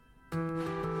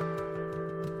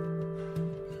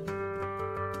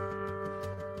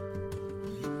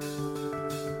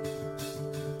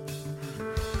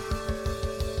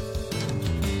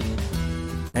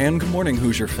And good morning,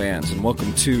 Hoosier fans, and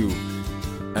welcome to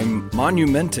a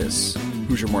monumentous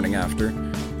Hoosier Morning After.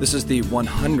 This is the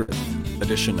 100th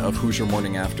edition of Hoosier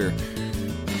Morning After,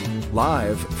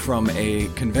 live from a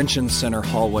convention center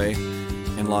hallway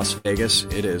in Las Vegas.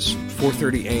 It is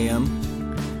 4:30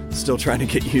 a.m. Still trying to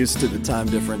get used to the time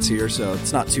difference here, so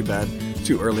it's not too bad.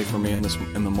 Too early for me in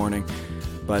the morning.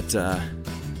 But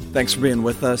thanks for being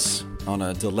with us on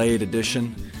a delayed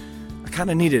edition. I kind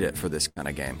of needed it for this kind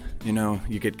of game. You know,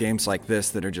 you get games like this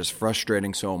that are just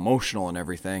frustrating, so emotional and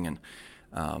everything, and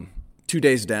 2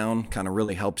 days down kind of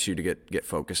really helps you to get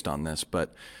focused on this.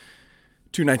 But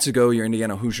 2 nights ago, your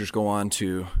Indiana Hoosiers go on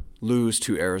to lose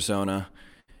to Arizona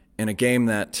in a game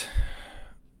that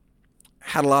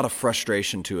had a lot of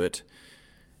frustration to it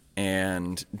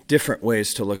and different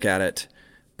ways to look at it.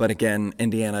 But again,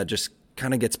 Indiana just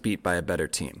kind of gets beat by a better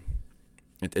team.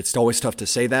 It's always tough to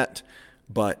say that,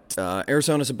 but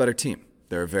Arizona's a better team.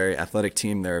 They're a very athletic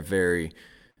team. They're a very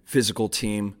physical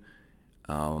team,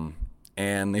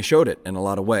 and they showed it in a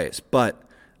lot of ways. But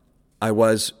I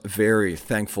was very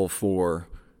thankful for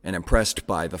and impressed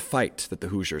by the fight that the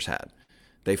Hoosiers had.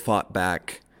 They fought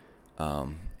back.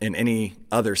 In any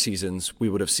other seasons, we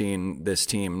would have seen this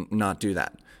team not do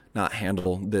that, not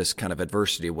handle this kind of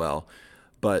adversity well.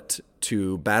 But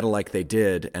to battle like they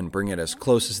did and bring it as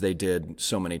close as they did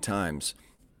so many times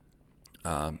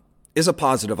is a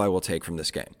positive I will take from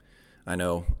this game. I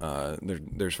know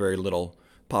there's very little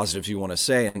positives you want to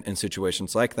say in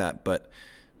situations like that, but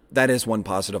that is one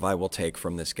positive I will take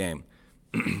from this game.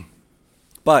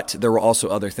 But there were also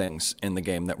other things in the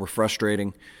game that were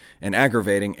frustrating and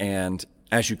aggravating, and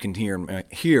as you can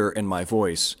hear in my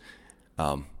voice,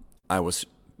 I was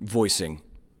voicing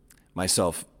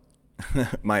myself,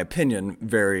 my opinion,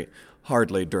 very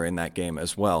hardly during that game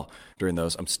as well. During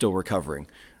those, I'm still recovering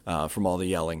from all the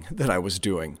yelling that I was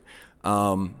doing.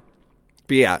 But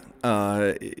yeah,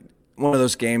 one of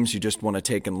those games you just want to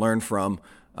take and learn from.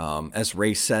 As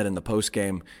Ray said in the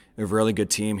postgame, they're a really good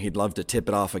team. He'd love to tip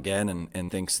it off again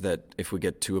and thinks that if we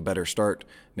get to a better start,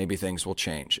 maybe things will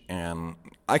change. And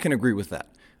I can agree with that.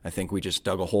 I think we just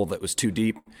dug a hole that was too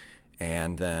deep,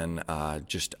 and then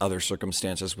just other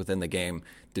circumstances within the game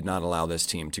did not allow this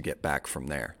team to get back from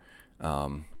there.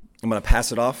 I'm going to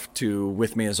pass it off to,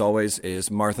 with me as always, is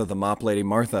Martha the Mop Lady.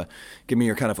 Martha, give me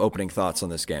your kind of opening thoughts on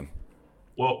this game.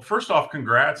 Well, first off,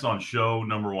 congrats on show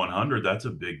number 100. That's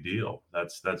a big deal.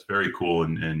 That's very cool.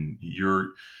 And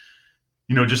you're,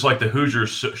 just like the Hoosiers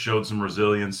showed some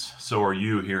resilience, so are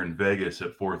you here in Vegas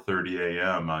at 4:30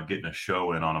 a.m. Getting a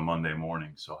show in on a Monday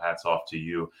morning. So hats off to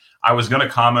you. I was going to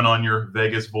comment on your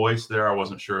Vegas voice there. I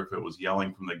wasn't sure if it was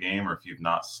yelling from the game or if you've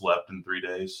not slept in 3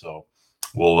 days. So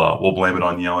we'll blame it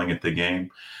on yelling at the game.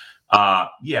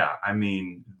 Yeah, I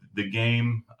mean, the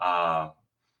game. I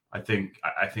think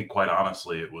quite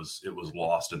honestly, it was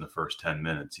lost in the first 10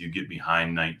 minutes. You get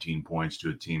behind 19 points to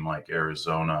a team like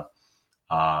Arizona,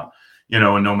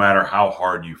 and no matter how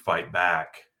hard you fight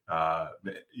back,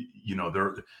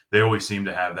 they always seem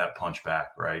to have that punch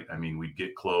back, right? I mean, we'd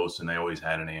get close and they always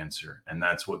had an answer, and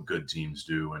that's what good teams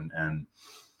do. And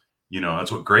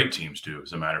that's what great teams do.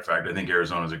 As a matter of fact, I think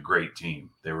Arizona's a great team.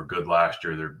 They were good last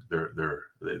year.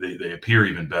 They appear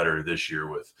even better this year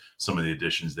with some of the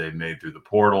additions they've made through the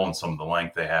portal and some of the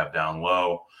length they have down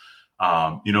low.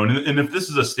 And if this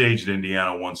is a stage that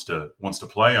Indiana wants to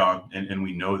play on, and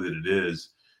we know that it is,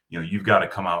 you've got to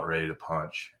come out ready to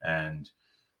punch. And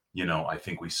I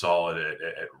think we saw it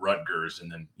at Rutgers,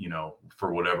 and then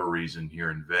for whatever reason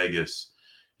here in Vegas,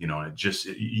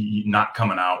 not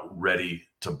coming out ready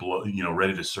to blow,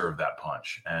 ready to serve that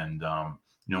punch. And,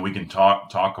 we can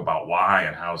talk about why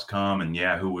and how it's come and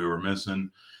who we were missing.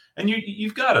 And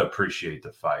you've got to appreciate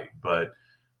the fight. But,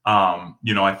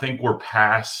 I think we're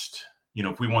past,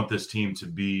 if we want this team to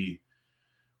be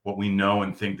what we know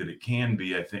and think that it can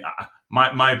be, I think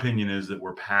my opinion is that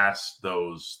we're past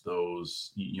those,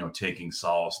 taking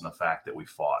solace in the fact that we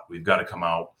fought. We've got to come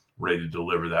out ready to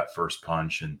deliver that first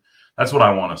punch. And that's what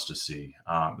I want us to see.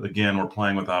 Again, we're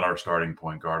playing without our starting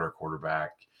point guard, our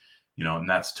quarterback, and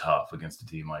that's tough against a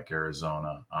team like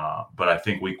Arizona. But I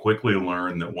think we quickly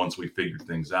learned that once we figured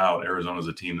things out, Arizona's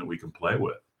a team that we can play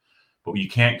with. But you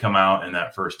can't come out in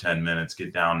that first 10 minutes,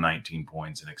 get down 19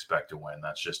 points and expect to win.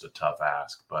 That's just a tough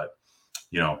ask. But,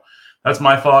 that's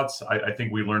my thoughts. I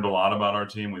think we learned a lot about our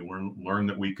team. We learned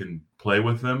that we can play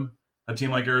with them, a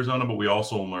team like Arizona, but we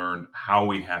also learned how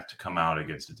we have to come out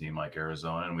against a team like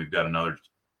Arizona. And we've got another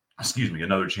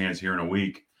chance here in a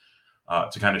week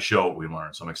to kind of show what we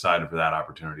learned. So I'm excited for that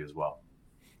opportunity as well.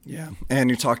 Yeah, and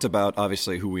you talked about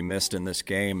obviously who we missed in this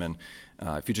game, and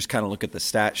if you just kind of look at the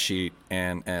stat sheet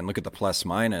and look at the plus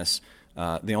minus,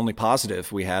 The only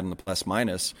positive we had in the plus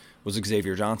minus was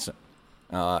Xavier Johnson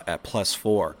at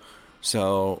 +4.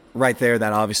 So right there,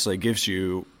 that obviously gives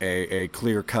you a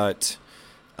clear-cut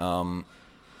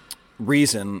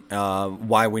reason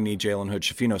why we need Jalen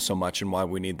Hood-Schifino so much and why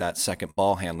we need that second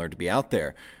ball handler to be out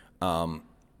there.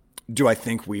 Do I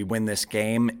think we win this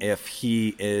game if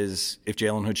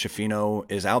Jalen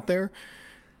Hood-Schifino is out there?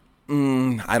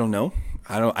 I don't know.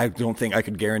 I don't think I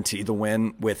could guarantee the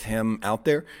win with him out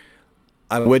there.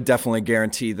 I would definitely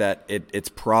guarantee that it's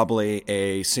probably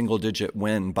a single-digit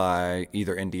win by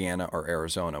either Indiana or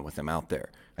Arizona with him out there.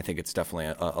 I think it's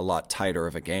definitely a lot tighter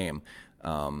of a game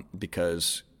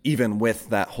because even with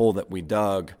that hole that we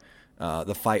dug,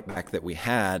 the fight back that we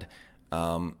had,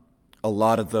 a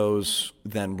lot of those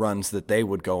then runs that they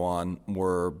would go on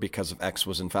were because of X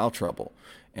was in foul trouble,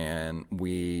 and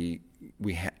he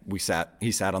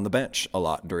sat on the bench a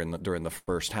lot during the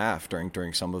first half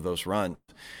during some of those runs.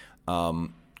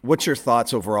 What's your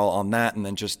thoughts overall on that? And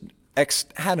then just X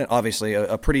had obviously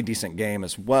a pretty decent game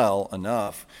as well,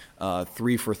 enough.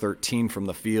 3 for 13 from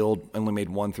the field, only made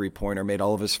 1 3-pointer, made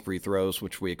all of his free throws,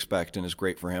 which we expect and is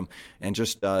great for him, and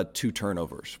just 2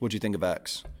 turnovers. What'd you think of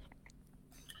X?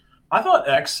 I thought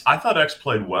X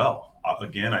played well.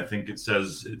 Again, I think it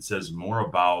says more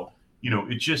about, there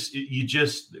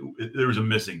was a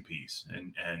missing piece,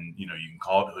 and you can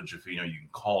call it Hood-Schifino, you can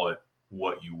call it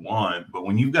what you want, but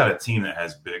when you've got a team that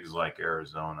has bigs like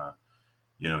Arizona,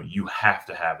 you have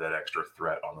to have that extra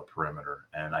threat on the perimeter.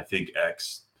 And I think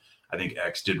X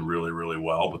did really, really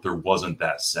well, but there wasn't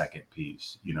that second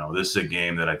piece. This is a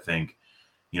game that I think,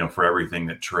 for everything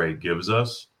that Trey gives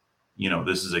us,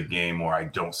 this is a game where I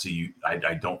don't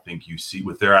think you see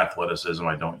with their athleticism.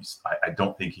 I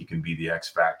don't think he can be the X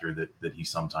factor that he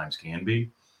sometimes can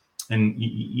be. And,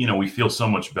 we feel so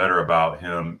much better about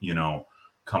him,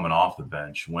 coming off the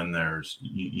bench when there's,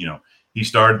 he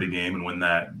started the game, and when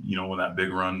that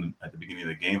big run at the beginning of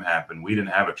the game happened, we didn't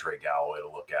have a Trey Galloway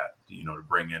to look at, to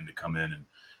bring in to come in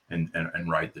and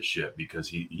right the ship, because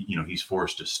he's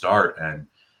forced to start. And,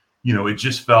 it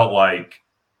just felt like,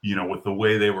 with the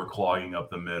way they were clogging up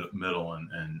the middle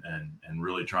and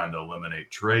really trying to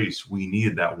eliminate Trace, we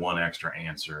needed that one extra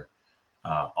answer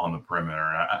on the perimeter.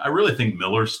 I really think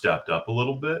Miller stepped up a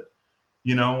little bit,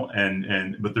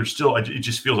 but there's still, it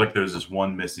just feels like there's this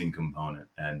one missing component.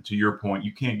 And to your point,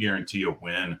 you can't guarantee a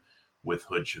win with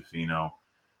Hood-Schifino,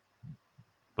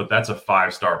 but that's a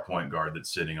 5-star point guard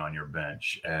that's sitting on your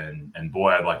bench. And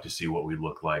boy, I'd like to see what we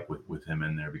look like with him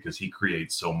in there, because he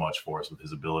creates so much for us with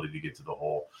his ability to get to the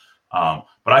hole. But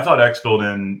I thought X filled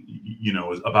in,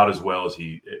 about as well as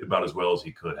he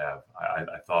could have.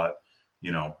 I thought,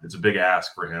 it's a big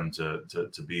ask for him to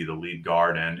be the lead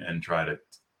guard and try to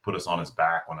put us on his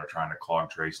back when they're trying to clog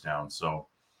Trace down. So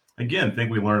again, think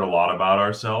we learned a lot about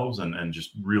ourselves, and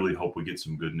just really hope we get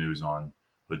some good news on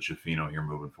Hood-Schifino here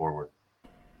moving forward.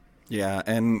 Yeah,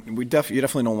 and you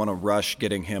definitely don't want to rush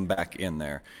getting him back in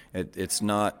there. It's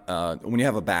not when you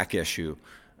have a back issue,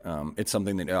 it's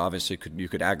something that obviously you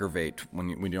could aggravate when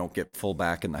you don't get full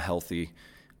back in the healthy.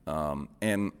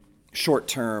 And short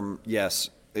term, yes,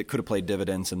 it could have played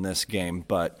dividends in this game,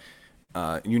 but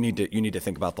you need to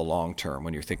think about the long term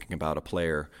when you're thinking about a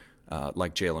player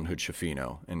like Jalen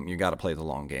Hood-Schifino, and you got to play the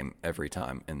long game every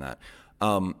time in that.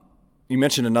 You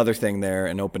mentioned another thing there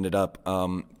and opened it up.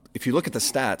 If you look at the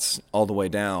stats all the way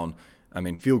down,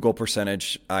 field goal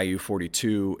percentage, IU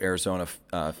 42, Arizona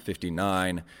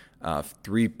 59,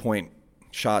 3-point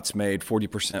shots made,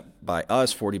 40% by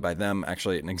us, 40 by them,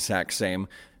 actually an exact same,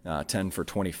 10 for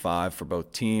 25 for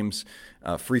both teams.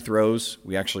 Free throws,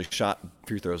 we actually shot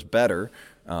free throws better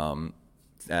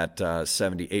at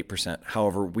 78%.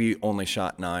 However, we only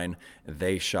shot 9,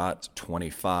 they shot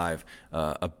 25.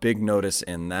 A big notice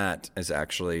in that is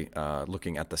actually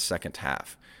looking at the second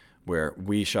half, where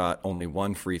we shot only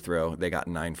 1 free throw, they got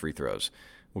 9 free throws.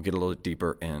 We'll get a little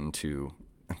deeper into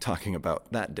talking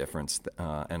about that difference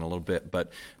in a little bit.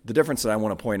 But the difference that I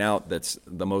want to point out that's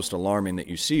the most alarming that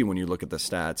you see when you look at the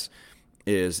stats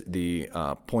is the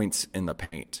points in the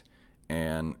paint.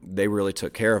 And they really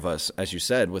took care of us, as you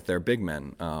said, with their big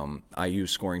men. IU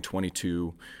scoring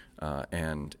 22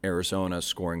 and Arizona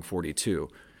scoring 42.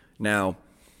 Now,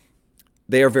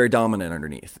 they are very dominant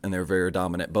underneath, and they're very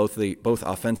dominant both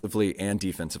offensively and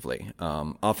defensively.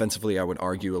 Offensively, I would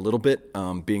argue a little bit,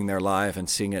 being there live and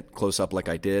seeing it close up like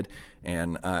I did,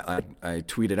 and I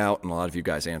tweeted out, and a lot of you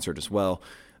guys answered as well.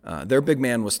 Their big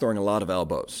man was throwing a lot of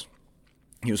elbows.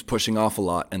 He was pushing off a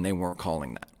lot, and they weren't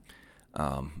calling that.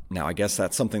 Now, I guess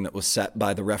that's something that was set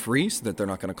by the referees, that they're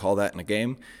not going to call that in a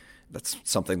game. That's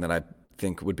something that I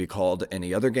think would be called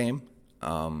any other game.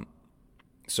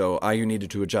 So IU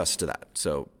needed to adjust to that.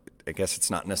 So I guess it's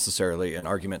not necessarily an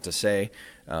argument to say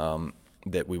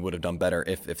that we would have done better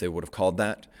if they would have called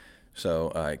that.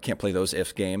 So I can't play those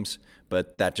if games,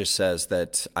 but that just says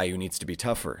that IU needs to be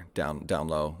tougher down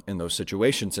low in those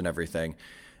situations and everything.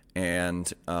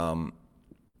 And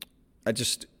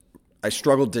I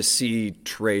struggled to see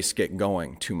Trayce get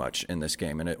going too much in this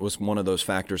game. And it was one of those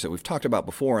factors that we've talked about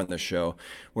before on this show,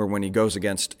 where when he goes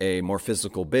against a more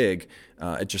physical big,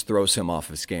 it just throws him off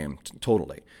his game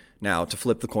totally. Now, to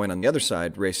flip the coin on the other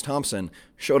side, Race Thompson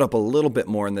showed up a little bit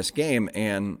more in this game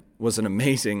and was an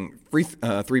amazing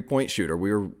three-point shooter.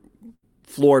 We were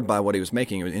floored by what he was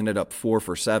making. He ended up 4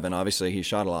 for 7. Obviously, he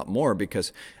shot a lot more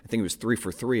because I think he was 3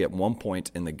 for 3 at one point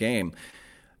in the game.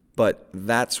 But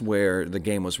that's where the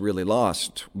game was really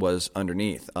lost, was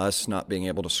underneath. Us not being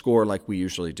able to score like we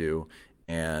usually do,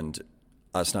 and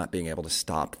us not being able to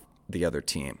stop the other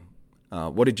team.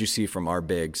 What did you see from our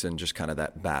bigs and just kind of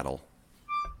that battle?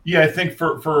 Yeah, I think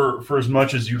for as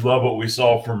much as you love what we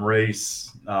saw from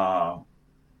Race, it was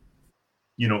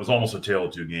almost a tale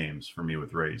of two games for me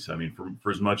with Race. I mean,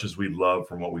 for as much as we love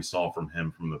from what we saw from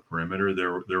him from the perimeter,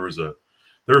 there were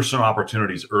some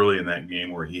opportunities early in that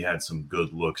game where he had some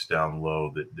good looks down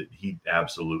low that he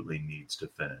absolutely needs to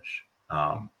finish.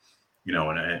 And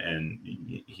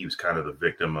he was kind of the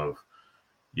victim of,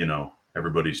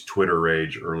 everybody's Twitter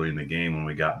rage early in the game when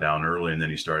we got down early, and then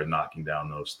he started knocking down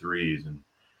those threes, and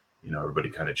everybody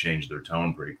kind of changed their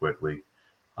tone pretty quickly.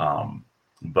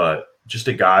 But just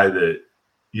a guy that,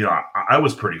 I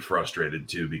was pretty frustrated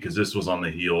too, because this was on the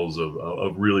heels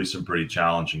of really some pretty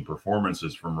challenging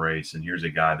performances from Race. And here's a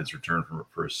guy that's returned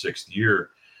for a sixth year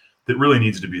that really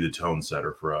needs to be the tone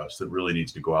setter for us, that really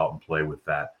needs to go out and play with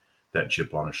that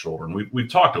chip on his shoulder. And we've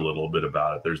talked a little bit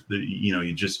about it.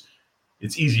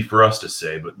 It's easy for us to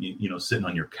say, but sitting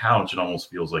on your couch, it almost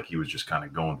feels like he was just kind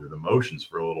of going through the motions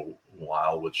for a little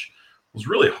while, which was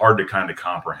really hard to kind of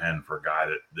comprehend for a guy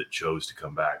that chose to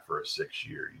come back for a 6th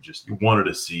year. You wanted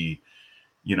to see,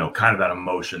 kind of that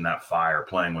emotion, that fire,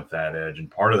 playing with that edge. And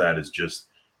part of that is just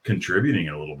contributing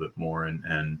it a little bit more.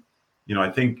 And I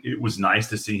think it was nice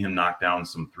to see him knock down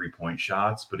some 3-point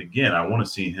shots. But again, I want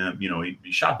to see him,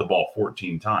 he shot the ball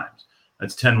 14 times.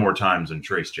 That's 10 more times than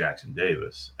Trayce Jackson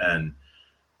Davis. And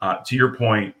to your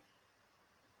point,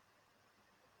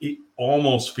 it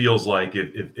almost feels like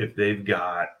if they've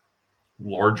got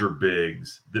larger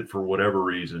bigs that for whatever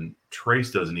reason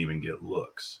Trayce doesn't even get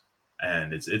looks,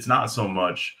 and it's not so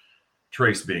much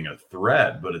Trayce being a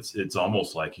threat, but it's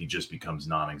almost like he just becomes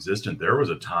non-existent. There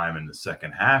was a time in the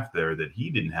second half there that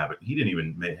he didn't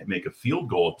even make a field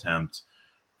goal attempt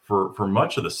for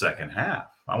much of the second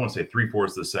half. I want to say 3/4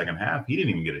 of the second half, he didn't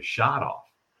even get a shot off.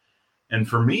 And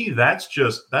for me, that's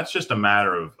just a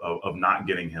matter of not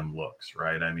getting him looks,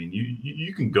 right? I mean,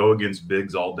 you can go against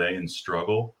bigs all day and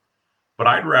struggle, but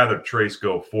I'd rather Trayce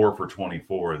go 4 for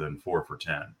 24 than 4 for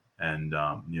 10. And,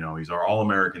 he's our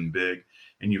All-American big,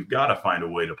 and you've got to find a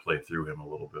way to play through him a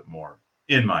little bit more,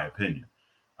 in my opinion.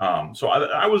 So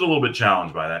I was a little bit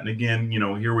challenged by that. And again,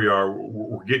 here we are,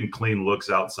 we're getting clean looks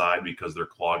outside because they're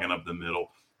clogging up the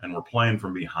middle, and we're playing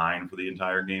from behind for the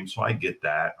entire game. So I get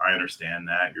that. I understand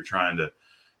that. You're trying to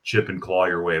chip and claw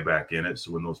your way back in it.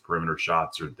 So when those perimeter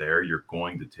shots are there, you're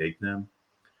going to take them.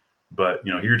 But,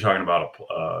 you're talking about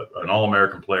an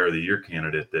All-American Player of the Year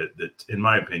candidate that in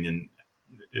my opinion,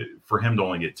 for him to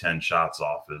only get 10 shots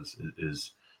off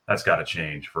is that's got to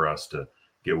change for us to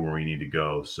get where we need to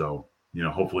go. So,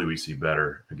 hopefully we see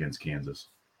better against Kansas.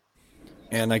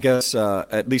 And I guess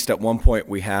at least at one point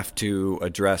we have to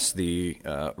address the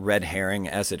red herring,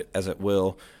 as it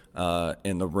will,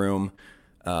 in the room,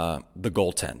 the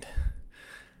goaltend.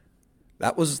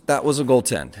 That was a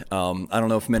goaltend. I don't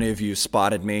know if many of you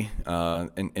spotted me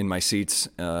in my seats.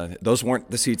 Those weren't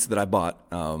the seats that I bought.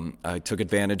 I took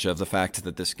advantage of the fact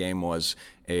that this game was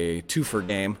a twofer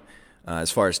game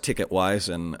as far as ticket-wise.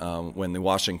 And when the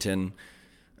Washington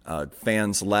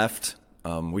fans left,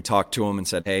 we talked to them and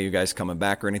said, hey, you guys coming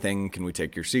back or anything? Can we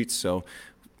take your seats? So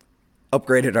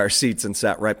upgraded our seats and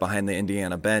sat right behind the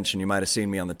Indiana bench. And you might have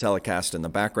seen me on the telecast in the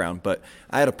background. But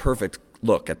I had a perfect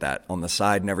look at that on the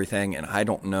side and everything. And I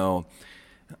don't know.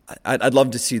 I'd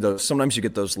love to see those. Sometimes you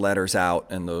get those letters out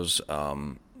and those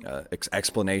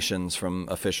explanations from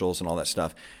officials and all that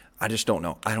stuff. I just don't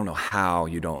know. I don't know how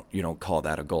you don't call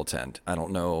that a goaltend. I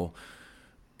don't know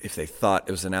if they thought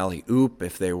it was an alley-oop,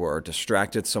 if they were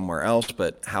distracted somewhere else,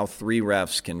 but how 3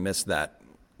 refs can miss that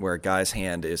where a guy's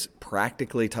hand is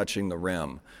practically touching the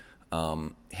rim,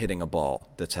 hitting a ball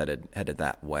that's headed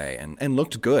that way and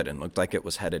looked good and looked like it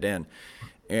was headed in.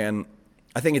 And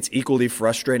I think it's equally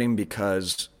frustrating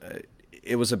because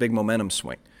it was a big momentum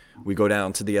swing. we go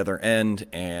down to the other end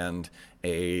and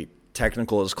a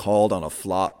technical is called on a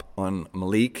flop on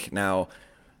Malik. Now,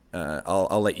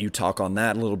 I'll let you talk on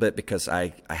that a little bit because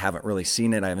I haven't really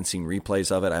seen it. I haven't seen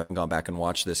replays of it. I haven't gone back and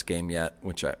watched this game yet,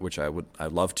 which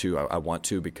I'd love to. I want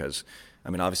to because, I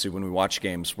mean, obviously when we watch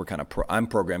games, we're kind of I'm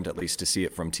programmed at least to see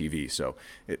it from TV. So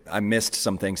I missed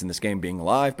some things in this game being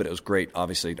live, but it was great,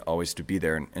 obviously, always to be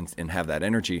there and have that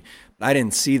energy. I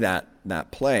didn't see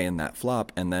that play and that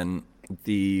flop, and then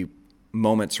the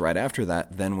moments right after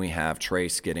that, then we have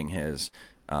Trace getting his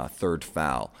third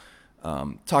foul.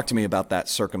 Talk to me about that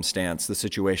circumstance, the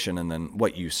situation, and then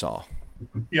what you saw.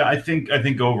 Yeah, I think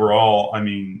overall, I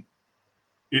mean,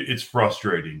 it's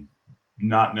frustrating,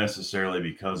 not necessarily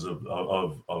because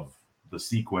of the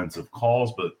sequence of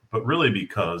calls, but really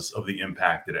because of the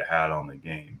impact that it had on the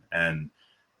game. And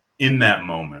in that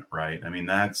moment, right? I mean,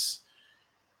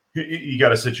 you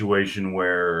got a situation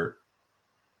where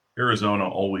Arizona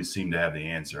always seemed to have the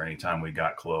answer. Anytime we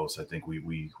got close, I think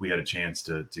we had a chance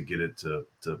to get it to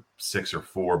 6 or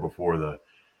 4 before the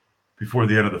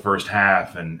end of the first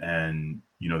half, and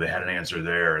they had an answer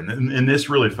there. And this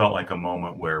really felt like a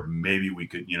moment where maybe we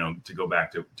could, to go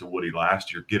back to Woody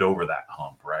last year, get over that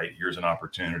hump. Right, here's an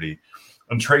opportunity.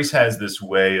 And Trace has this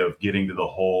way of getting to the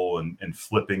hole and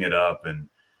flipping it up, and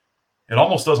it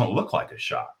almost doesn't look like a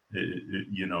shot.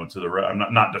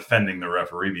 I'm not defending the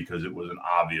referee because it was an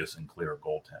obvious and clear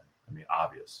goaltend. I mean,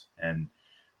 obvious.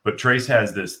 But Trace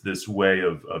has this way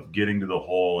of getting to the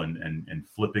hole and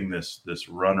flipping this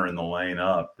runner in the lane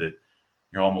up that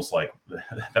you're almost like,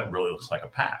 that really looks like a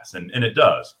pass, and it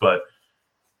does. But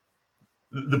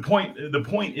the point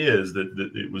is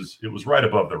that it was right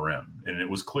above the rim, and it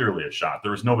was clearly a shot.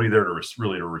 There was nobody there to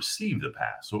receive the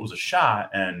pass, so it was a shot.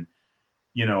 And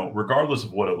regardless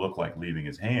of what it looked like leaving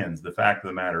his hands, the fact of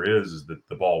the matter is that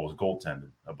the ball was goaltended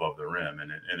above the rim,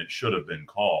 and it should have been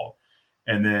called.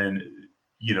 And then,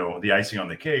 the icing on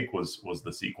the cake was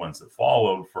the sequence that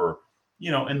followed for,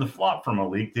 and the flop from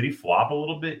Malik. Did he flop a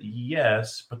little bit?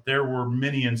 Yes, but there were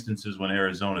many instances when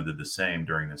Arizona did the same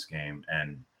during this game,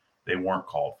 and they weren't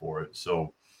called for it.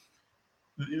 So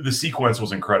the sequence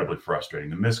was incredibly frustrating.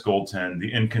 The missed goaltend,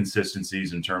 the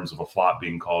inconsistencies in terms of a flop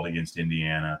being called against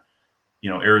Indiana.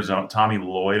 Arizona, Tommy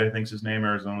Lloyd, I think is his name,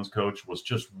 Arizona's coach, was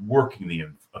just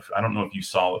working I don't know if you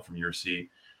saw it from your seat,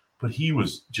 but he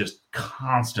was just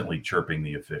constantly chirping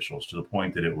the officials to the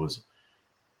point that it was,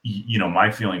 my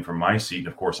feeling from my seat, and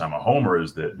of course I'm a homer,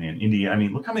 is that, man, Indiana, I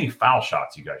mean, look how many foul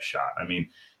shots you guys shot. I mean,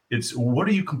 what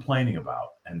are you complaining about?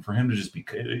 And for him to just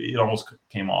it almost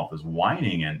came off as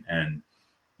whining, and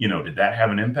did that have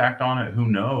an impact on it? Who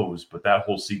knows? But that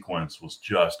whole sequence was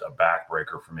just a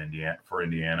backbreaker for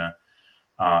Indiana.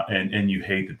 And you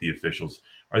hate that the officials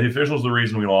 – are the officials the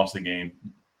reason we lost the game?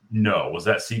 No. Was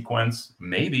that sequence?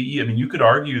 Maybe. I mean, you could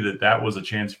argue that was a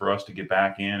chance for us to get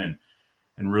back in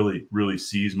and really, really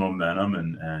seize momentum.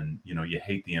 And you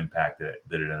hate the impact that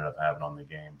it ended up having on the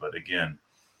game. But, again,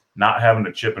 not having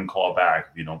to chip and claw back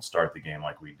if you don't start the game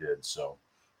like we did. So,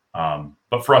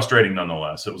 but frustrating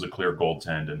nonetheless. It was a clear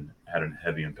goaltend and had a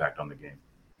heavy impact on the game.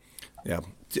 Yeah.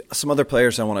 Some other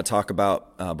players I want to talk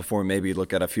about before we maybe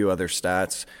look at a few other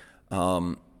stats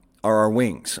are our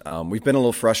wings. We've been a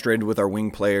little frustrated with our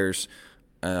wing players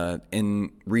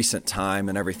in recent time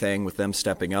and everything, with them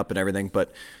stepping up and everything.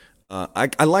 But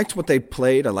I liked what they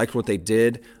played. I liked what they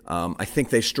did. I think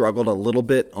they struggled a little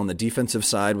bit on the defensive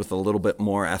side with a little bit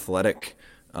more athletic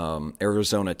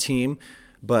Arizona team.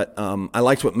 But I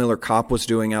liked what Miller Kopp was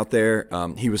doing out there.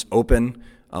 He was open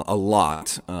a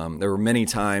lot. There were many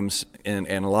times, and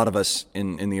a lot of us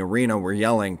in the arena were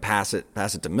yelling, pass it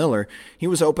to Miller. He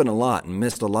was open a lot and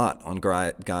missed a lot on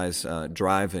guys'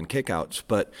 drive and kickouts,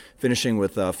 but finishing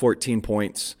with 14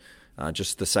 points,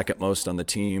 just the second most on the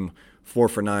team, 4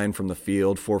 for 9 from the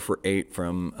field, 4 for 8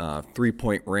 from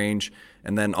 3-point range.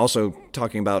 And then also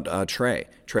talking about Trey.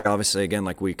 Trey, obviously, again,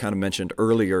 like we kind of mentioned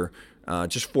earlier,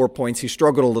 just 4 points. He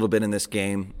struggled a little bit in this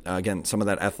game. Again, some of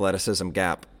that athleticism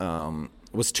gap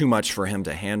was too much for him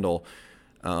to handle.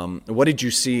 What did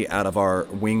you see out of our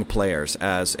wing players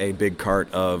as a big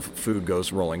cart of food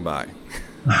goes rolling by?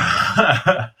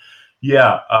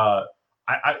 Yeah,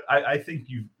 I think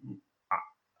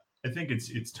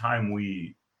it's time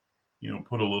we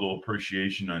put a little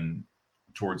appreciation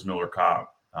towards Miller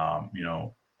Kopp.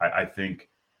 I think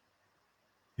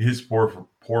his poor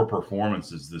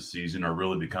performances this season are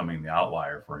really becoming the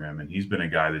outlier for him, and he's been a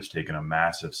guy that's taken a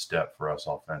massive step for us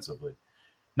offensively.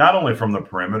 Not only from the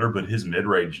perimeter, but his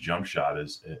mid-range jump shot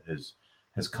has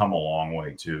come a long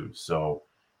way too. So,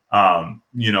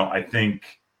 I think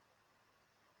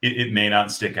it may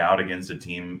not stick out against a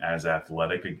team as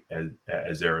athletic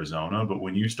as Arizona, but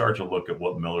when you start to look at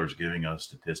what Miller's giving us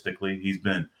statistically, he's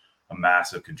been a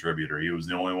massive contributor. He was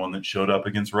the only one that showed up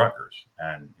against Rutgers,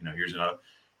 and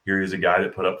here he's a guy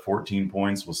that put up 14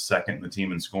 points, was second in the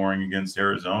team in scoring against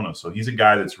Arizona. So he's a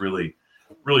guy that's really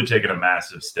taken a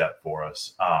massive step for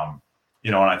us.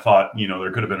 And I thought,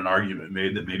 there could have been an argument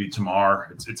made that maybe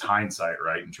Tamar, it's hindsight,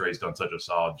 right? And Trey's done such a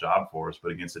solid job for us,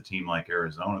 but against a team like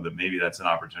Arizona, that maybe that's an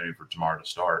opportunity for Tamar to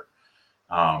start,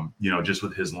 just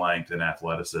with his length and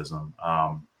athleticism.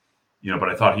 But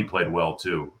I thought he played well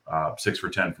too. 6 for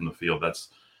 10 from the field. That's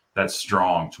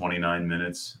strong, 29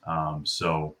 minutes. I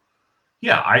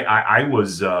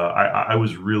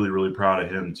was really, really proud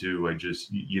of him too. I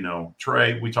just,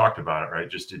 Trey, we talked about it, right?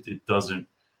 Just, it doesn't,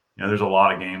 there's a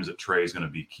lot of games that Trey's going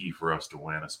to be key for us to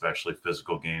win, especially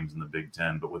physical games in the Big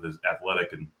Ten. But with as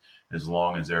athletic and as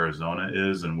long as Arizona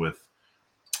is, and with,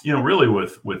 really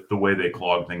with the way they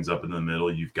clog things up in the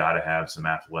middle, you've got to have some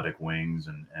athletic wings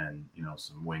and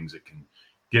some wings that can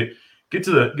get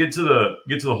to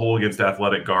the hole against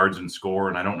athletic guards and score.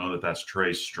 And I don't know that that's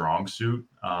Trey's strong suit.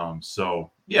 A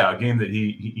game that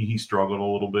he struggled a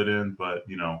little bit in, but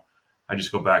I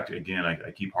just go back to, again,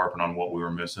 I keep harping on what we were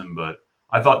missing, but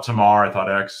I thought Tamar, I thought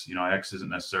X, X isn't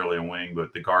necessarily a wing,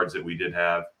 but the guards that we did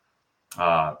have,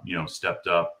 stepped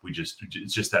up.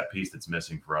 It's just that piece that's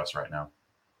missing for us right now.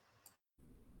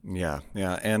 Yeah.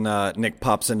 And Nick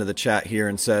pops into the chat here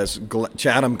and says,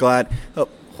 Chad, I'm glad. Oh,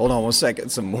 hold on one second.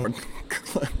 Some more.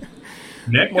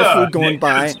 Nick, more food going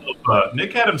by.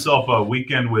 Nick had himself a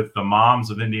weekend with the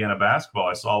moms of Indiana basketball.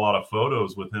 I saw a lot of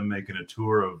photos with him making a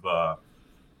tour of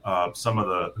some of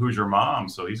the Hoosier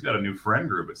moms. So he's got a new friend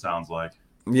group, it sounds like.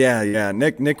 Yeah.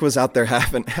 Nick was out there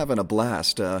having a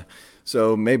blast.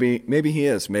 So maybe he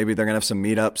is. Maybe they're gonna have some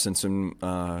meetups and some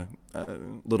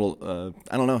little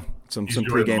I don't know, some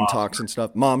pregame talks and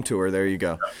stuff. Mom tour. There you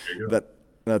go. Yeah, there you go.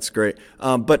 That's great.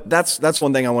 But that's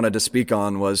one thing I wanted to speak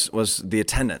on was the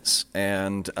attendance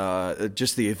and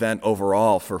just the event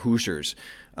overall for Hoosiers.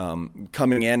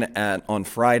 Coming in on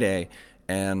Friday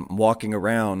and walking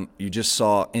around, you just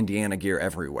saw Indiana gear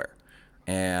everywhere.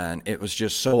 And it was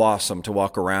just so awesome to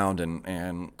walk around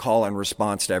and call in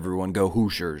response to everyone, go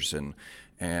Hoosiers,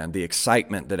 and the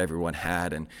excitement that everyone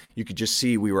had. And you could just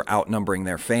see we were outnumbering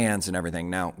their fans and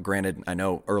everything. Now, granted, I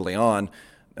know early on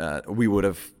we would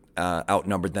have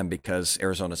outnumbered them because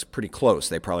Arizona's pretty close.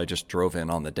 They probably just drove in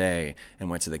on the day and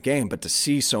went to the game. But to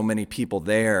see so many people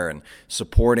there and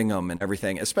supporting them and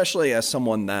everything, especially as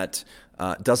someone that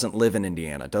doesn't live in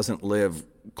Indiana, doesn't live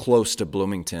close to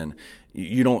Bloomington,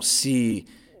 you don't see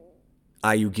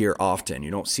IU gear often.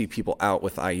 You don't see people out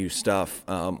with IU stuff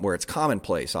where it's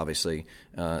commonplace, obviously,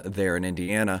 there in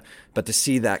Indiana. But to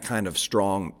see that kind of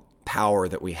strong power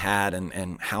that we had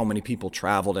and how many people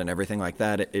traveled and everything like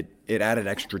that, it added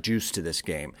extra juice to this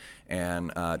game.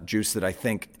 And juice that I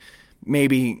think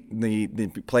maybe the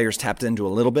players tapped into a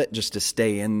little bit just to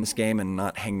stay in this game and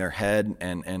not hang their head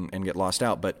and get lost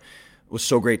out. But it was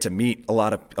so great to meet a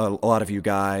lot of you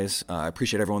guys. I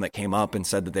appreciate everyone that came up and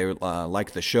said that they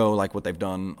like the show, like what they've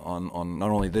done on not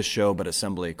only this show but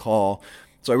Assembly Call.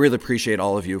 So I really appreciate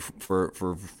all of you for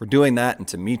doing that, and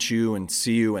to meet you and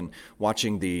see you and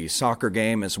watching the soccer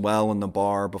game as well in the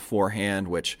bar beforehand,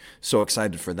 which so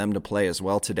excited for them to play as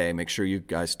well today. Make sure you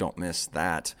guys don't miss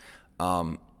that.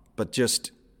 But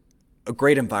just a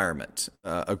great environment,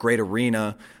 a great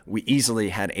arena. We easily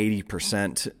had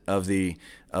 80% of the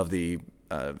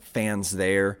fans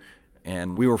there,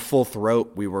 and we were full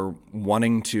throat. We were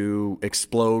wanting to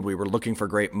explode. We were looking for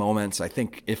great moments. I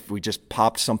think if we just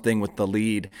popped something with the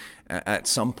lead at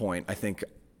some point, I think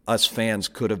us fans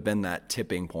could have been that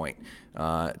tipping point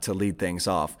to lead things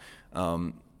off.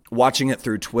 Watching it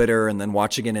through Twitter and then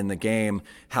watching it in the game,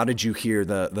 how did you hear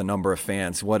the number of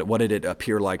fans? What did it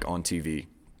appear like on TV?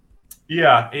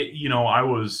 Yeah, I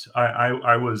was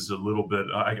a little bit.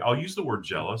 I'll use the word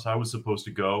jealous. I was supposed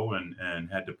to go and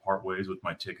had to part ways with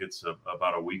my tickets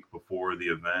about a week before the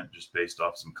event, just based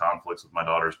off some conflicts with my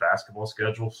daughter's basketball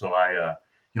schedule. So I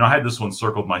had this one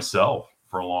circled myself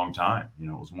for a long time. It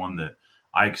was one that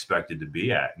I expected to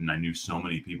be at, and I knew so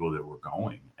many people that were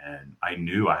going, and I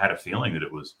had a feeling that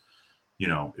it was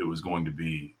going to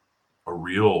be a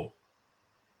real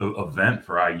event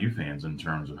for IU fans in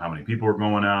terms of how many people are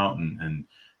going out and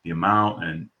the amount.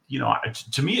 And,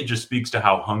 to me, it just speaks to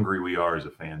how hungry we are as a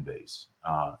fan base,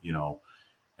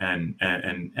 and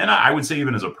I would say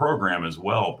even as a program as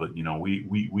well. But,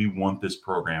 we want this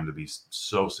program to be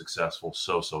so successful,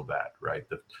 so bad, right?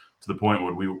 To the point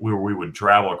where we would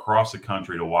travel across the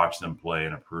country to watch them play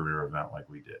in a premier event like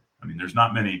we did. I mean, there's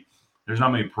not many there's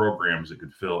not many programs that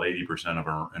could fill 80% of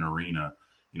an arena,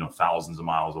 thousands of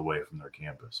miles away from their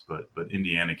campus, but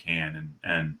Indiana can.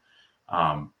 And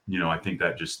I think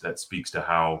that speaks to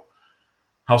how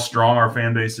strong our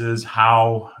fan base is,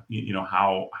 how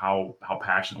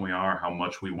passionate we are, how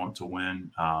much we want to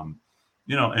win. And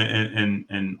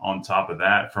on top of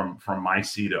that, from my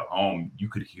seat at home, you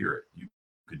could hear it. You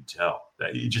could tell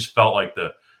that it just felt like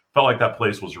that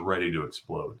place was ready to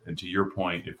explode. And to your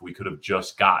point, if we could have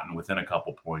just gotten within a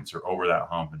couple points or over that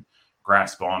hump and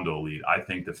grasped onto a lead, I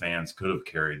think the fans could have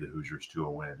carried the Hoosiers to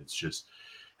a win. It's just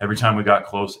every time we got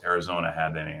close, Arizona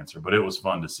had that answer. But it was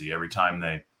fun to see. Every time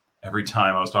I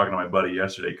was talking to my buddy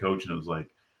yesterday, coach, and it was like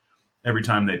every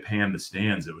time they panned the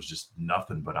stands, it was just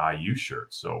nothing but IU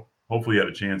shirts. So hopefully you had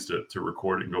a chance to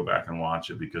record it and go back and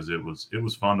watch it, because it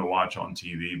was fun to watch on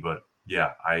TV. But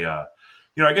yeah,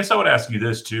 I guess I would ask you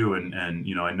this too, and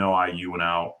I know IU went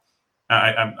out.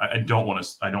 I don't want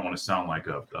to sound like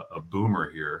a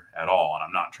boomer here at all, and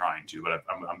I'm not trying to, but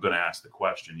I'm going to ask the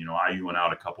question. IU went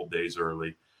out a couple days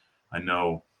early. I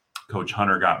know Coach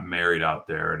Hunter got married out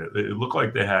there, and it looked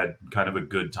like they had kind of a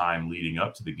good time leading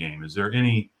up to the game. Is there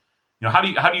any, how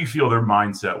do you feel their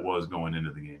mindset was going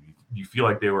into the game? Do you feel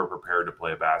like they were prepared to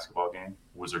play a basketball game?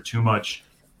 Was there too much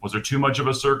of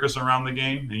a circus around the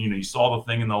game? And you saw the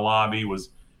thing in the lobby.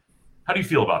 How do you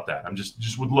feel about that? I'm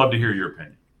just would love to hear your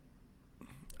opinion.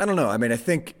 I don't know. I mean, I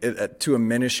think to a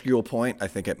minuscule point, I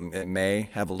think it may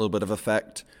have a little bit of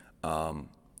effect.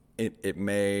 It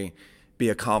may be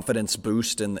a confidence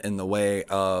boost in the way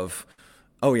of,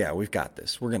 oh yeah, we've got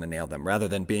this, we're going to nail them, rather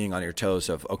than being on your toes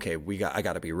of, okay, I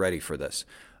got to be ready for this.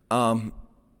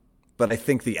 But I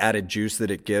think the added juice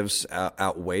that it gives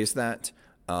outweighs that.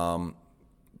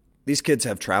 These kids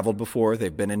have traveled before.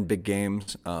 They've been in big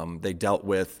games. They dealt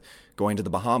with going to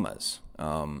the Bahamas.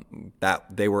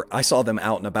 I saw them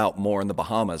out and about more in the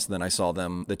Bahamas than I saw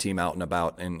the team out and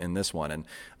about in this one. And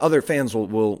other fans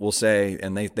will say,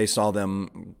 and they saw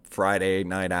them Friday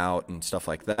night out and stuff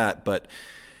like that. But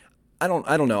I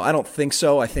don't know. I don't think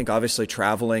so. I think obviously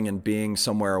traveling and being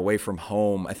somewhere away from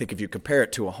home, I think if you compare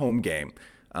it to a home game,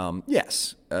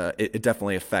 yes, it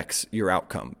definitely affects your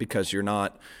outcome, because you're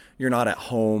not at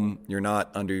home, you're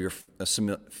not under your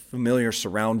familiar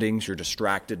surroundings, you're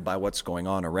distracted by what's going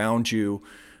on around you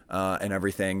and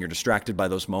everything. You're distracted by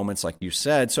those moments, like you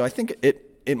said. So I think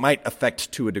it might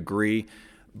affect to a degree,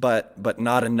 but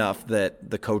not enough that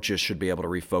the coaches should be able to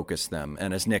refocus them.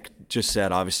 And as Nick just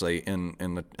said, obviously in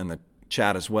the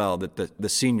chat as well, that the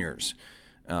seniors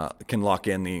can lock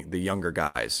in the younger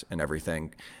guys and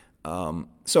everything.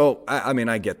 So I mean,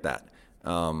 I get that.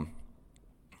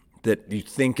 That you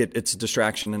think it's a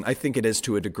distraction, and I think it is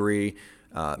to a degree.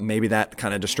 Maybe that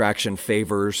kind of distraction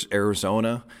favors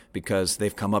Arizona because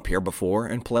they've come up here before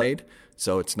and played,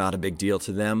 so it's not a big deal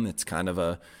to them. It's kind of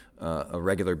a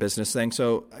regular business thing.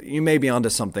 So you may be onto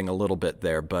something a little bit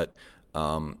there, but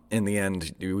in the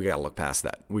end, we got to look past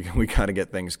that. We got to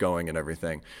get things going and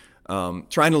everything.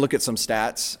 Trying to look at some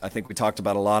stats. I think we talked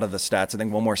about a lot of the stats. I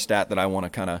think one more stat that I want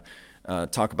to kind of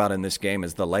talk about in this game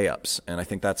is the layups, and I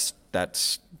think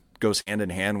that's goes hand in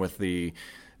hand with the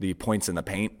points in the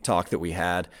paint talk that we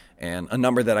had, and a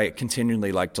number that I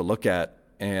continually like to look at.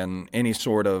 And any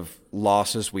sort of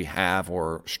losses we have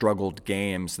or struggled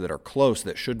games that are close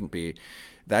that shouldn't be,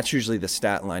 that's usually the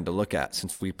stat line to look at.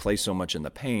 Since we play so much in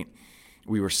the paint,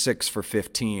 we were 6 for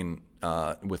 15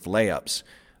 with layups.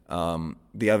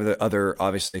 The other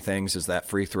obviously things is that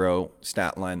free throw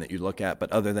stat line that you look at.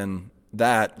 But other than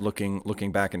that,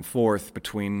 looking back and forth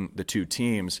between the two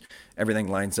teams, everything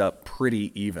lines up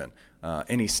pretty even.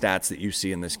 Any stats that you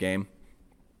see in this game?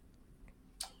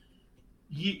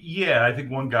 Yeah, I think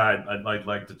one guy I'd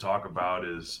like to talk about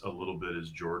is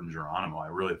Jordan Geronimo. I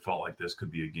really felt like this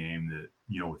could be a game that,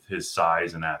 with his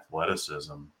size and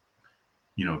athleticism,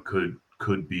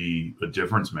 could be a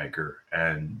difference maker.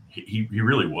 And he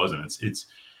really wasn't. It's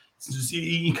just,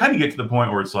 you kind of get to the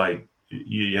point where it's like,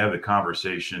 you have the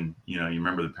conversation, you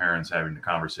remember the parents having the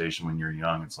conversation when you're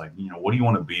young. It's like, what do you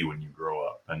want to be when you grow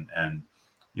up? And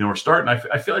we're starting,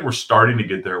 I feel like we're starting to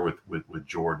get there with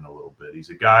Jordan a little bit. He's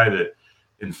a guy that,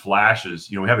 in flashes,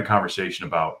 we have a conversation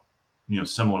about,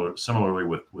 similarly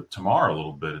with Tamar a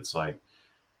little bit. It's like,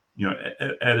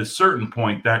 at a certain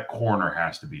point, that corner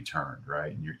has to be turned,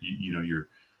 right? And you're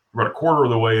about a quarter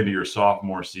of the way into your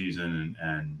sophomore season,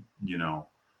 and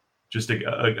just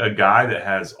a guy that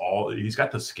has he's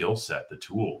got the skill set, the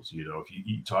tools. If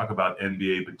you talk about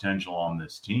NBA potential on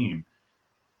this team,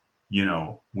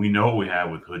 we know what we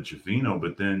have with Hood Schifino,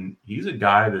 but then he's a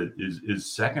guy that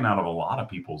is second out of a lot of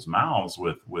people's mouths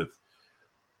with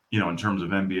in terms of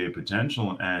NBA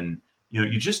potential. And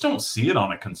you just don't see it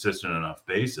on a consistent enough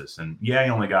basis. And yeah, he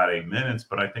only got 8 minutes,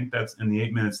 but I think that's in the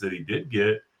 8 minutes that he did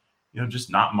get,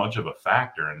 just not much of a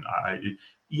factor. And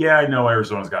I know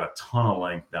Arizona's got a ton of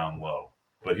length down low,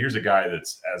 but here's a guy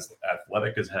that's as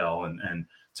athletic as hell. And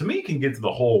to me, can get to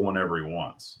the hole whenever he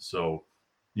wants. So,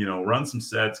 run some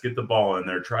sets, get the ball in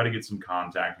there, try to get some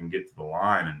contact and get to the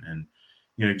line and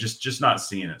just not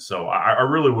seeing it. So I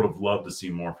really would have loved to see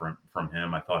more from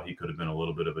him. I thought he could have been a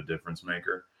little bit of a difference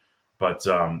maker. But,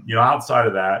 outside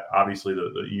of that, obviously,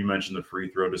 you mentioned the free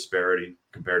throw disparity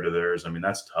compared to theirs. I mean,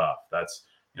 that's tough. That's,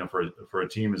 for a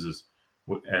team as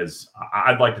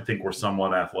I'd like to think we're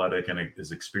somewhat athletic and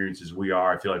as experienced as we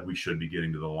are, I feel like we should be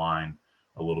getting to the line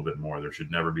a little bit more. There should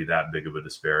never be that big of a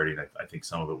disparity. And I think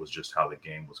some of it was just how the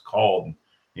game was called. And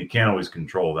you can't always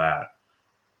control that,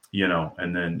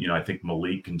 and then, I think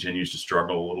Malik continues to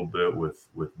struggle a little bit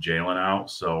with Jalen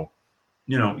out. So,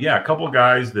 a couple of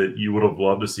guys that you would have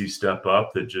loved to see step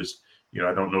up that just,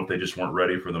 I don't know if they just weren't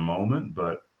ready for the moment,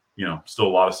 but, still a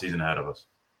lot of season ahead of us.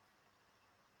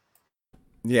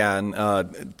 Yeah,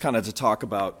 and kind of to talk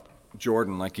about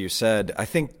Jordan, like you said, I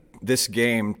think this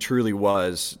game truly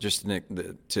was just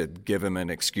to give him an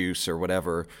excuse or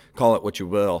whatever, call it what you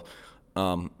will,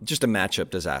 just a matchup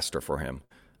disaster for him.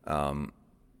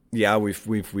 Yeah,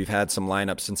 we've had some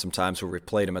lineups and some times where we've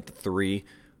played him at the 3.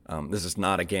 This is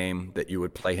not a game that you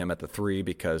would play him at the 3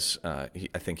 because I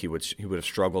think he would have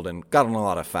struggled and gotten a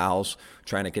lot of fouls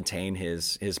trying to contain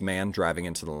his man driving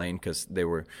into the lane because they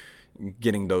were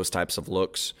getting those types of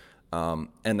looks. And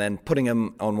then putting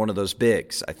him on one of those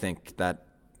bigs, I think that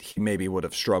he maybe would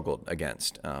have struggled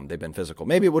against. They've been physical.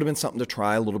 Maybe it would have been something to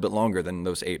try a little bit longer than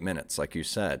those 8 minutes, like you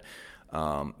said.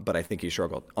 But I think he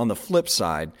struggled. On the flip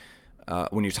side,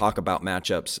 when you talk about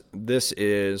matchups, this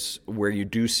is where you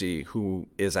do see who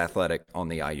is athletic on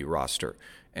the IU roster.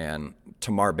 And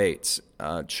Tamar Bates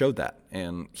showed that.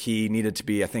 And he needed to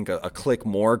be, I think, a click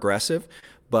more aggressive,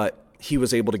 but he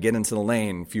was able to get into the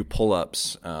lane, a few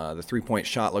pull-ups. The three-point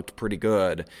shot looked pretty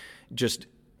good. Just,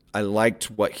 I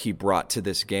liked what he brought to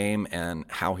this game and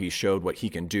how he showed what he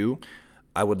can do.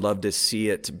 I would love to see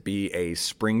it be a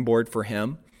springboard for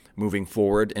him moving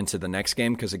forward into the next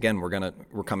game, because again,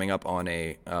 we're coming up on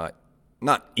a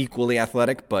not equally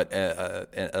athletic, but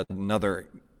another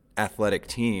athletic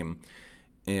team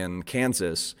in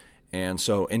Kansas, and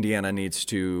so Indiana needs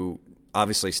to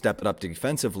obviously step it up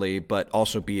defensively, but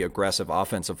also be aggressive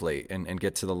offensively and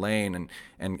get to the lane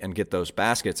and get those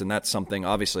baskets, and that's something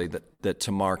obviously that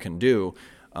Tamar can do.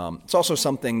 It's also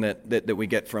something that we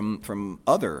get from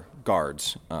other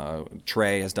guards.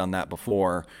 Trey has done that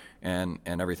before. And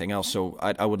everything else. So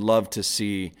I would love to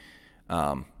see,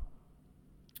 love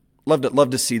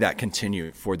to see that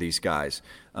continue for these guys.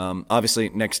 Obviously,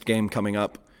 next game coming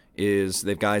up is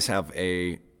the guys have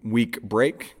a week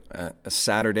break, a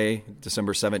Saturday,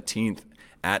 December 17th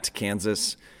at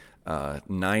Kansas,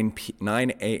 9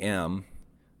 a.m.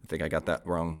 I think I got that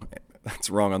wrong.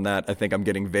 That's wrong on that. I think I'm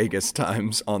getting Vegas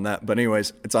times on that. But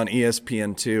anyways, it's on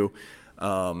ESPN2.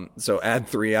 So add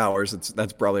 3 hours.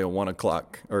 That's probably a 1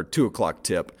 o'clock or 2 o'clock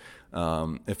tip,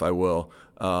 if I will,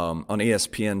 on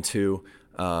ESPN2.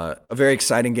 A very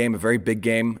exciting game, a very big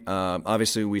game.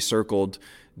 Obviously, we circled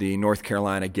the North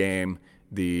Carolina game,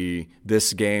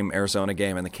 this game, Arizona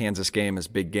game, and the Kansas game as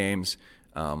big games.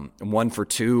 1 for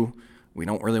 2. We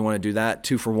don't really want to do that.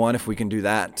 2 for 1, if we can do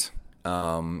that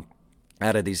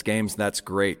out of these games, that's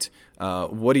great.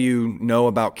 What do you know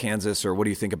about Kansas, or what do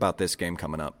you think about this game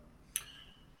coming up?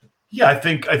 Yeah, I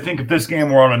think if this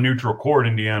game were on a neutral court,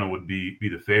 Indiana would be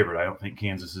the favorite. I don't think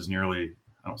Kansas is nearly.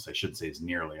 I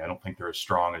don't think they're as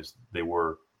strong as they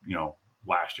were,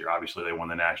 last year. Obviously, they won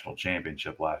the national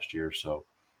championship last year, so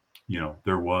they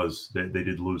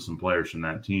did lose some players from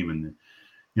that team, and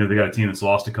they got a team that's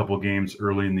lost a couple of games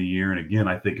early in the year. And again,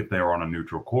 I think if they were on a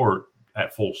neutral court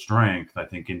at full strength, I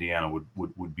think Indiana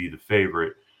would be the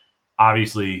favorite.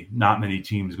 Obviously, not many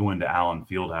teams go into Allen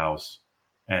Fieldhouse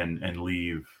and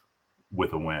leave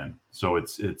with a win. So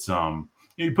it's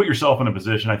you put yourself in a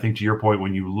position, I think, to your point,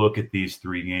 when you look at these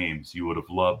 3 games, you would have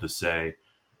loved to see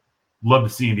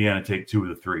Indiana take 2 of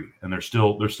the 3, and there's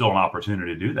still an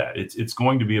opportunity to do that. It's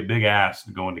going to be a big ask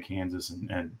to go into Kansas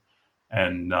and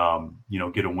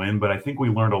get a win, but I think we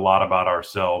learned a lot about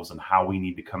ourselves and how we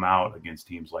need to come out against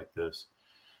teams like this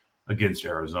against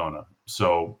Arizona.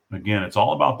 So again, it's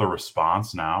all about the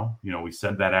response now. We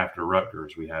said that after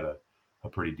Rutgers, we had a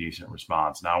pretty decent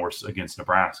response. Now we're against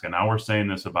Nebraska. Now we're saying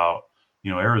this about,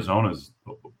 Arizona's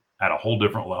at a whole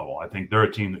different level. I think they're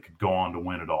a team that could go on to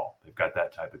win it all. They've got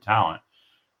that type of talent.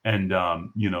 And,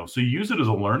 so you use it as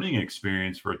a learning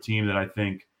experience for a team that I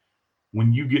think,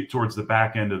 when you get towards the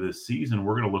back end of this season,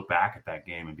 we're going to look back at that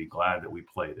game and be glad that we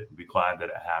played it and be glad that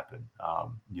it happened.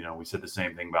 We said the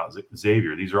same thing about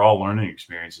Xavier. These are all learning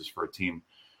experiences for a team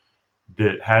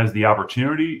that has the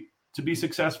opportunity to be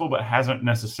successful, but hasn't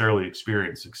necessarily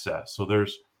experienced success. So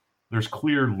there's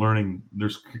clear learning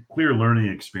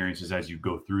experiences as you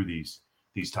go through these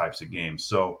types of games.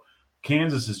 So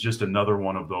Kansas is just another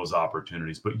one of those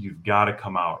opportunities, but you've got to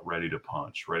come out ready to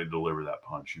punch, ready to deliver that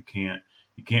punch. You can't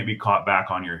be caught back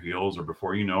on your heels, or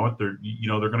before you know it, they're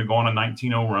going to go on a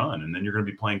 19-0 run, and then you're going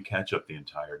to be playing catch up the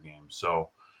entire game. So,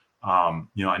 I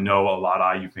know a lot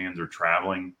of IU fans are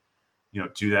traveling,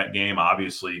 to that game.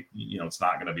 Obviously, it's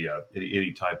not going to be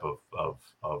any type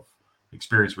of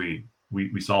experience we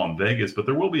saw in Vegas, but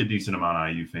there will be a decent amount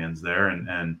of IU fans there.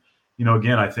 And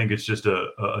again, I think it's just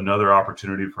another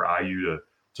opportunity for IU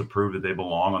to prove that they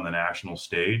belong on the national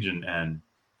stage, and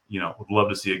would love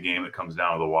to see a game that comes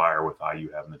down to the wire with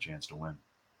IU having the chance to win.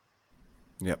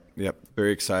 Yep.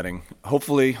 Very exciting.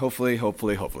 Hopefully.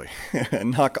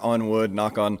 Knock on wood,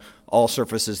 knock on all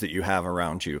surfaces that you have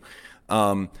around you.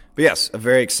 But yes, a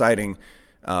very exciting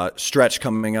stretch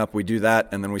coming up. We do that,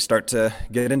 and then we start to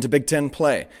get into Big Ten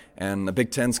play. And the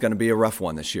Big Ten's going to be a rough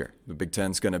one this year. The Big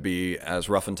Ten's going to be as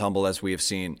rough and tumble as we have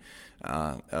seen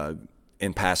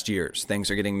in past years.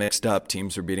 Things are getting mixed up.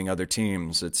 Teams are beating other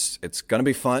teams. It's going to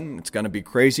be fun. It's going to be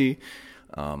crazy.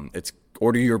 It's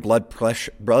order your blood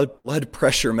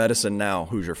pressure medicine now,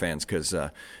 Hoosier fans, because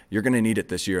you're going to need it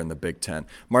this year in the Big Ten.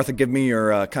 Martha, give me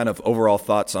your kind of overall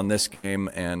thoughts on this game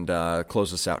and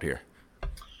close us out here.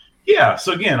 Yeah.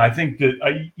 So again, I think that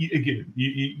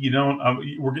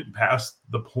we're getting past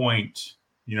the point.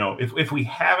 If we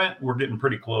haven't, we're getting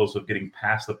pretty close of getting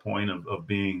past the point of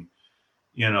being,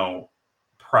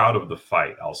 proud of the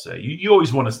fight. I'll say you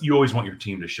always want your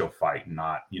team to show fight and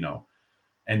not,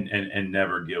 and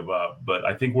never give up. But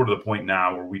I think we're to the point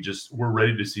now where we're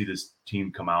ready to see this team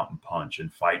come out and punch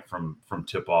and fight from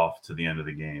tip off to the end of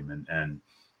the game. And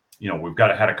we've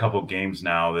had a couple of games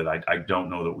now that I don't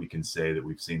know that we can say that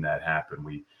we've seen that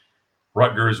happen.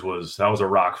 Rutgers was a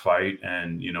rock fight,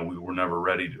 and we were never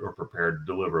ready or prepared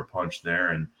to deliver a punch there.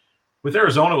 And with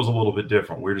Arizona, it was a little bit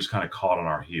different. We were just kind of caught on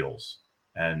our heels,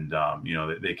 and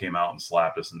they came out and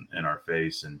slapped us in our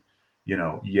face. And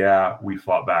we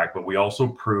fought back, but we also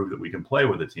proved that we can play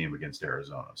with a team against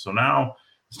Arizona. So now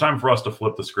it's time for us to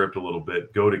flip the script a little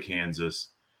bit, go to Kansas,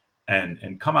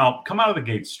 and come out of the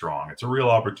gate strong. It's a real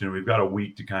opportunity. We've got a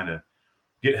week to kind of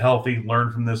get healthy,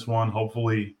 learn from this one.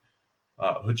 Hopefully,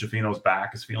 Hood-Schifino's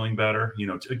back is feeling better.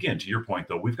 Again, to your point,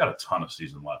 though, we've got a ton of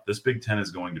season left. This Big Ten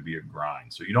is going to be a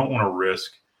grind. So you don't want to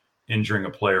risk injuring a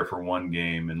player for one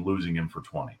game and losing him for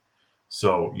 20.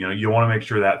 So, you want to make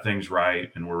sure that thing's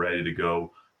right and we're ready to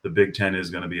go. The Big Ten is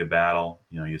going to be a battle.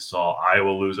 You saw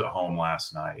Iowa lose at home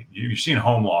last night. You've seen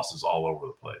home losses all over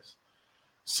the place.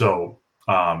 So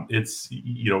it's,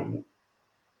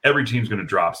 every team's going to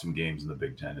drop some games in the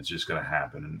Big Ten. It's just going to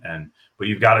happen. But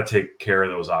you've got to take care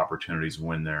of those opportunities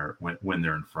when they're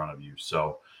in front of you.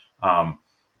 So ton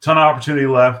of opportunity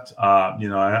left.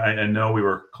 I know we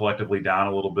were collectively down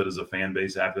a little bit as a fan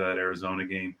base after that Arizona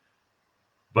game.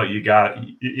 But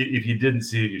if you didn't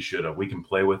see it, you should have. We can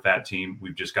play with that team.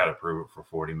 We've just got to prove it for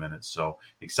 40 minutes. So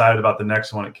excited about the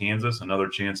next one at Kansas, another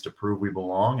chance to prove we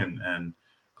belong, and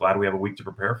glad we have a week to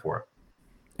prepare for it.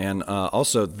 And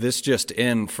also, this just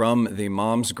in from the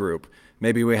moms group.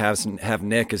 Maybe we have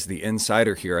Nick as the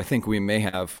insider here. I think we may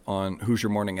have on Hoosier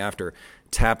Morning After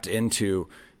tapped into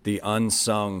the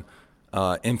unsung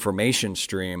information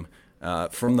stream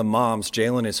from the moms.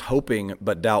 Jalen is hoping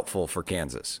but doubtful for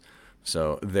Kansas.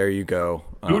 So there you go.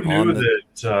 Who knew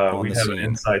that we have an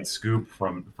inside scoop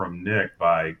from Nick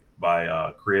by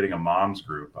creating a moms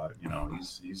group?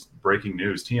 He's breaking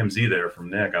news. TMZ there from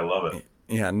Nick. I love it.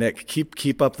 Yeah, Nick,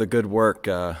 keep up the good work.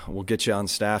 We'll get you on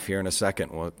staff here in a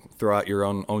second. We'll throw out your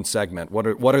own segment.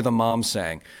 What are the moms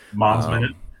saying? Mom's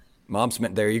Minute. Mom's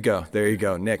Minute. There you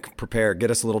go. Nick, prepare.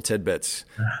 Get us little tidbits.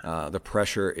 The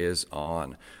pressure is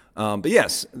on. But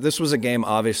yes, this was a game,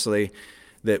 obviously,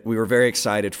 that we were very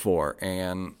excited for.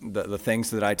 And the things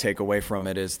that I take away from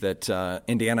it is that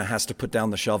Indiana has to put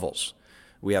down the shovels.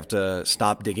 We have to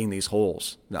stop digging these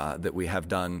holes that we have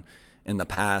done in the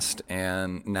past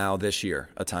and now this year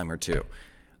a time or two.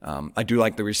 I do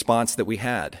like the response that we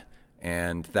had,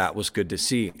 and that was good to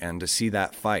see, and to see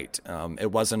that fight.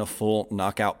 It wasn't a full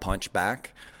knockout punch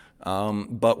back,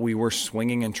 but we were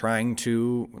swinging and trying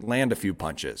to land a few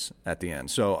punches at the end.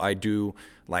 So I do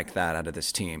like that out of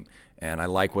this team. And I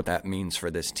like what that means for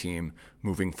this team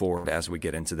moving forward as we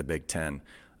get into the Big Ten.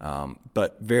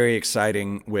 But very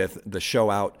exciting with the show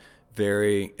out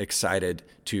very excited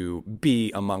to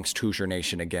be amongst Hoosier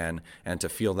Nation again and to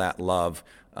feel that love.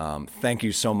 Thank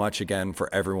you so much again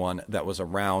for everyone that was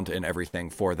around and everything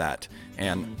for that.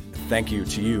 And thank you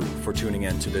to you for tuning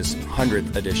in to this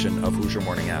 100th edition of Hoosier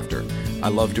Morning After. I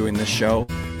love doing this show.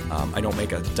 I don't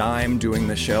make a dime doing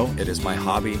this show. It is my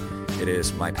hobby. It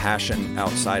is my passion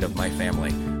outside of my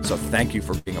family. So thank you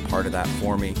for being a part of that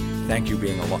for me. Thank you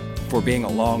for being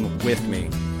along with me.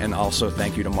 And also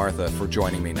thank you to Martha for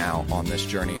joining me now on this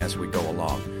journey as we go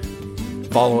along.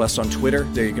 Follow us on Twitter.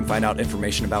 There you can find out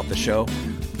information about the show.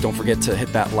 Don't forget to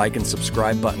hit that like and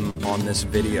subscribe button on this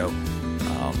video.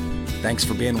 Thanks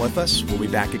for being with us. We'll be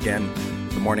back again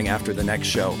the morning after the next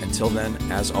show. Until then,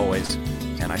 as always,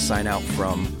 and I sign out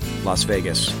from Las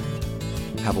Vegas.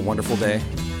 Have a wonderful day,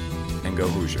 and go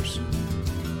Hoosiers.